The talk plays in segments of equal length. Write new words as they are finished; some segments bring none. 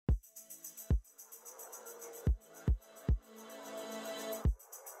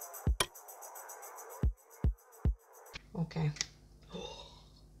Okay.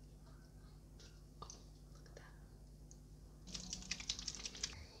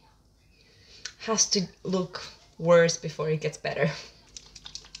 Has to look worse before it gets better.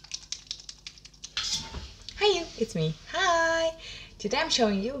 Hi, it's me. Hi! Today I'm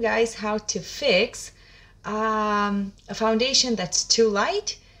showing you guys how to fix a foundation that's too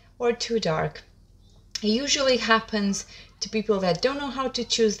light or too dark. It usually happens to people that don't know how to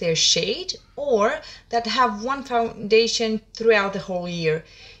choose their shade or that have one foundation throughout the whole year.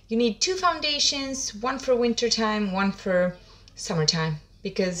 You need two foundations, one for winter time, one for summertime,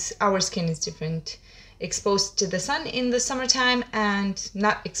 because our skin is different. Exposed to the sun in the summertime and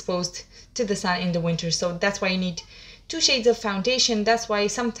not exposed to the sun in the winter. So that's why you need two shades of foundation. That's why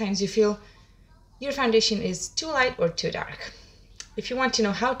sometimes you feel your foundation is too light or too dark. If you want to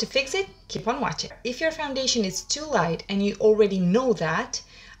know how to fix it, keep on watching. If your foundation is too light and you already know that,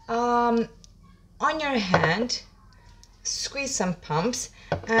 on your hand, squeeze some pumps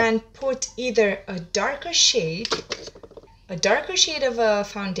and put either a darker shade of a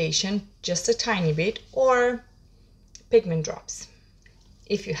foundation, just a tiny bit, or pigment drops,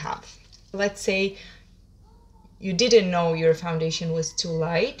 if you have. Let's say you didn't know your foundation was too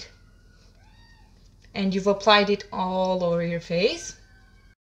light and you've applied it all over your face.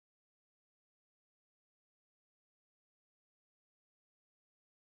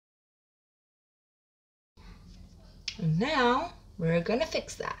 And now we're gonna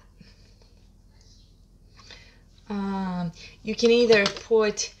fix that. You can either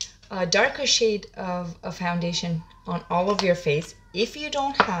put a darker shade of a foundation on all of your face. If you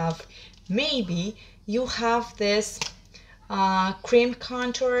don't have, maybe you have this cream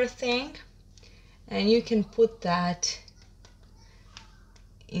contour thing, and you can put that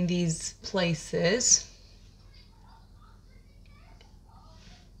in these places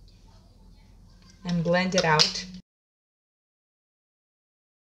and blend it out.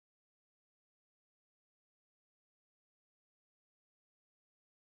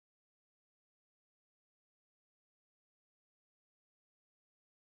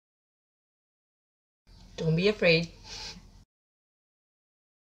 Don't be afraid.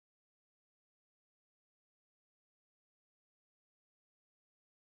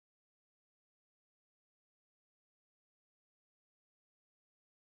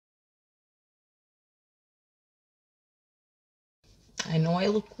 I know I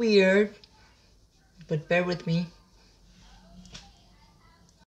look weird, but bear with me.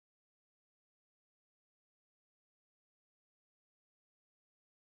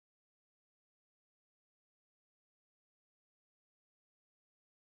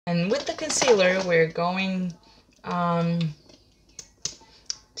 And with the concealer, we're going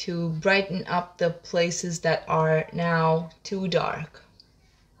to brighten up the places that are now too dark.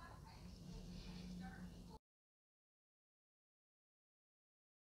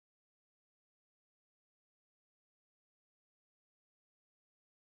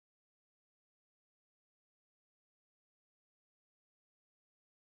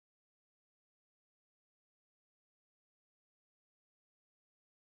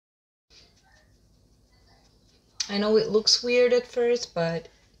 I know it looks weird at first, but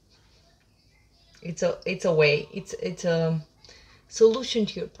it's a way. It's a solution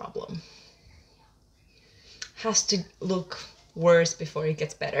to your problem. Has to look worse before it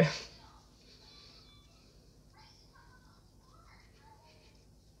gets better.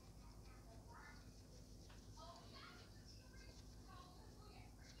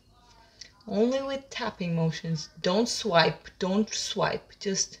 Only with tapping motions. Don't swipe. Don't swipe.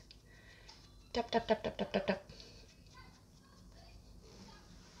 Just tap, tap, tap, tap, tap, tap, tap.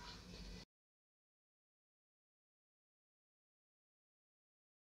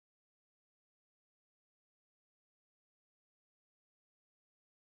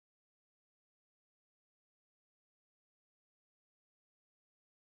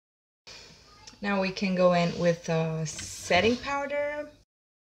 Now we can go in with setting powder.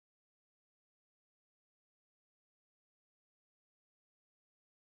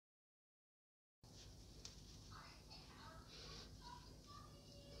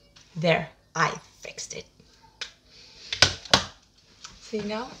 There, I fixed it. See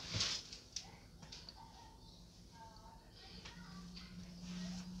now?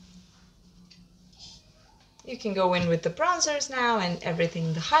 You can go in with the bronzers now and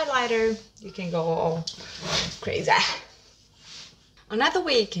everything, the highlighter. You can go all crazy. Another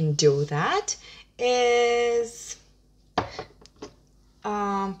way you can do that is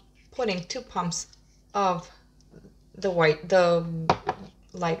putting two pumps of the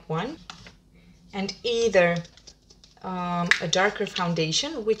light one, and either a darker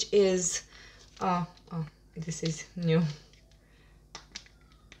foundation, which is This is new.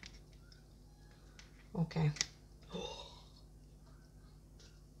 Okay.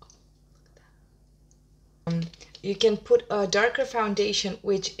 You can put a darker foundation,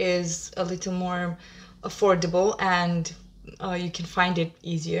 which is a little more affordable, and you can find it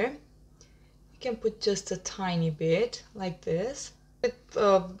easier. You can put just a tiny bit like this. With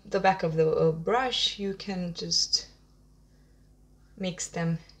the back of the brush, you can just mix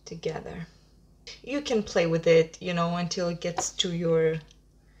them together. You can play with it, you know, until it gets to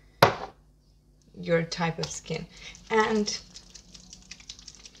your type of skin. And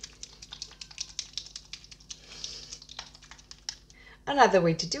another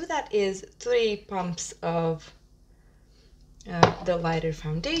way to do that is 3 pumps of the lighter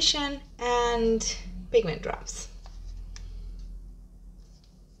foundation and pigment drops.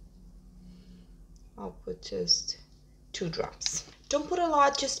 I'll put just 2 drops. Don't put a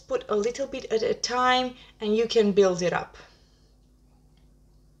lot, just put a little bit at a time, and you can build it up.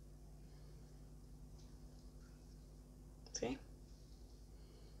 See?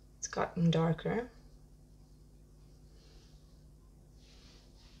 It's gotten darker.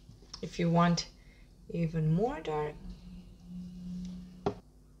 If you want even more dark,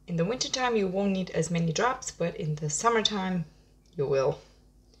 in the wintertime you won't need as many drops, but in the summertime you will.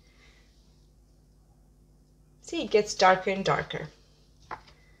 See, it gets darker and darker.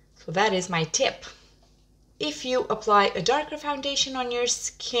 So that is my tip. If you apply a darker foundation on your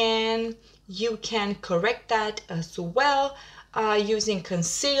skin, you can correct that as well using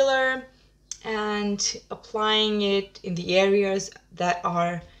concealer and applying it in the areas that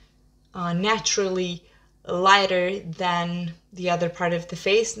are naturally lighter than the other part of the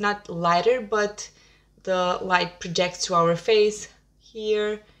face. Not lighter, but the light projects to our face.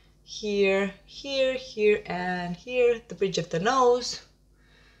 Here, here, here, here, and here. The bridge of the nose.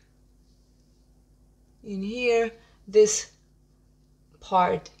 In here. This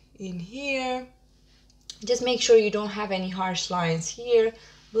part in here. Just make sure you don't have any harsh lines here.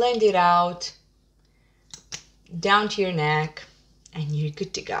 Blend it out. Down to your neck. And you're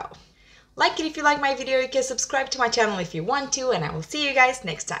good to go. Like it if you like my video. You can subscribe to my channel if you want to, and I will see you guys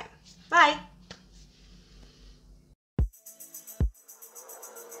next time. Bye!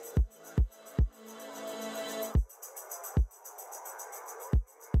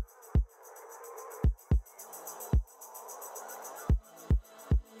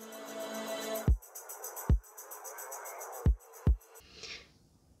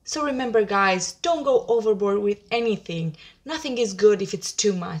 So remember guys, don't go overboard with anything. Nothing is good if it's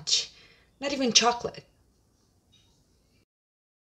too much. Not even chocolate.